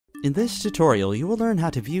In this tutorial, you will learn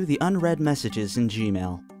how to view the unread messages in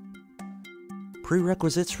Gmail.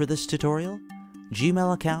 Prerequisites for this tutorial: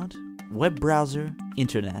 Gmail account, web browser,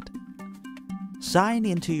 internet. Sign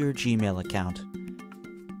into your Gmail account.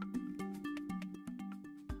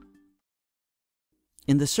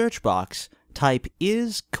 In the search box, type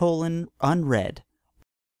is:"unread"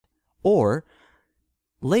 or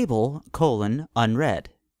label:"unread".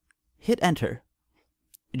 Hit enter.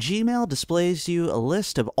 Gmail displays you a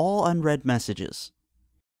list of all unread messages.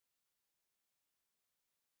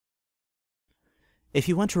 If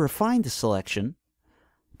you want to refine the selection,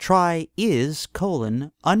 try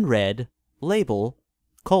is:"unread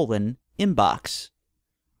label:"inbox".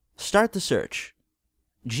 Start the search.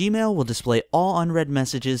 Gmail will display all unread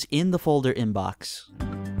messages in the folder inbox.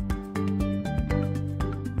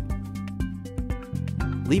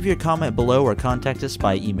 Leave your comment below or contact us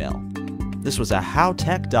by email. This was a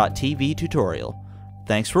HowTech.tv tutorial.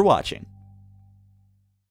 Thanks for watching.